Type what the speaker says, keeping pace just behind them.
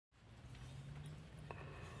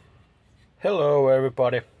Hello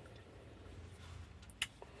everybody.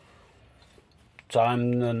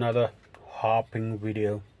 Time another harping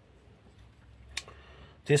video.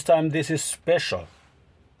 This time this is special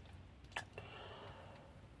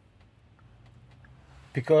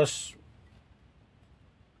because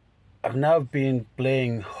I've now been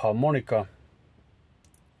playing harmonica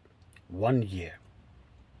 1 year.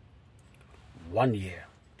 1 year.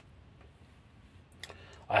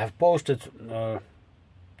 I have posted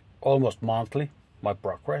almost monthly my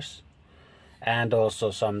progress and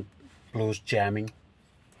also some blues jamming,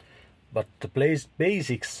 but the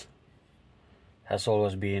basics has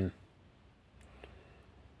always been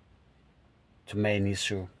the main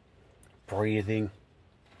issue. Breathing,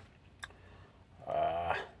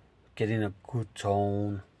 getting a good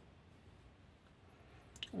tone,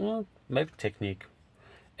 maybe technique,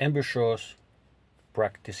 embouchures,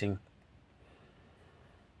 practicing,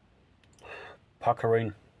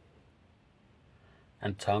 puckering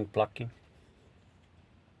and tongue plucking.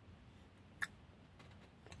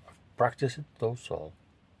 Practice it those all.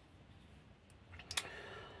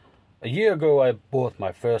 A year ago I bought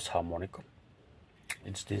my first harmonica.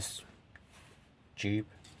 It's this cheap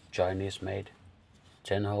Chinese made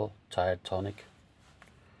 10-hole diatonic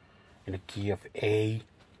in a key of A,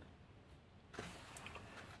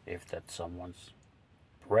 if that's someone's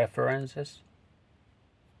preferences.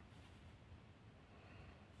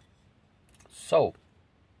 So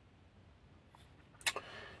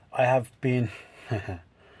I have been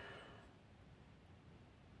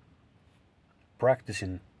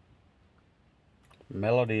practicing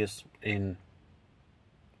melodies in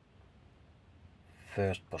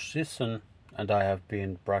first position, and I have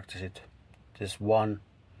been practicing this one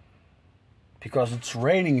because it's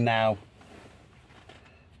raining now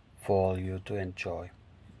for you to enjoy.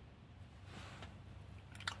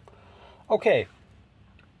 Okay,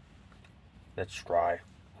 let's try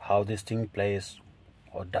how this thing plays,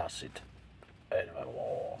 or does it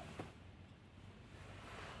anymore.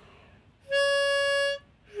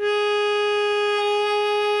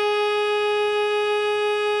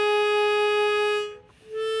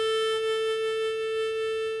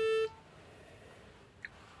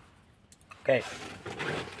 Okay,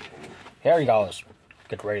 here he goes.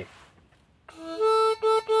 Get ready.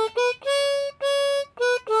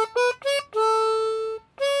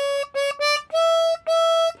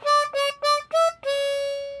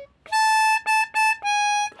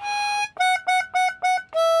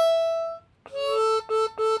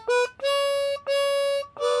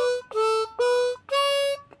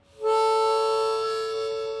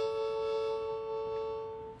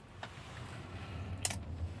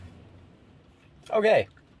 Okay.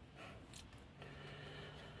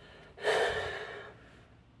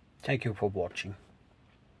 Thank you for watching.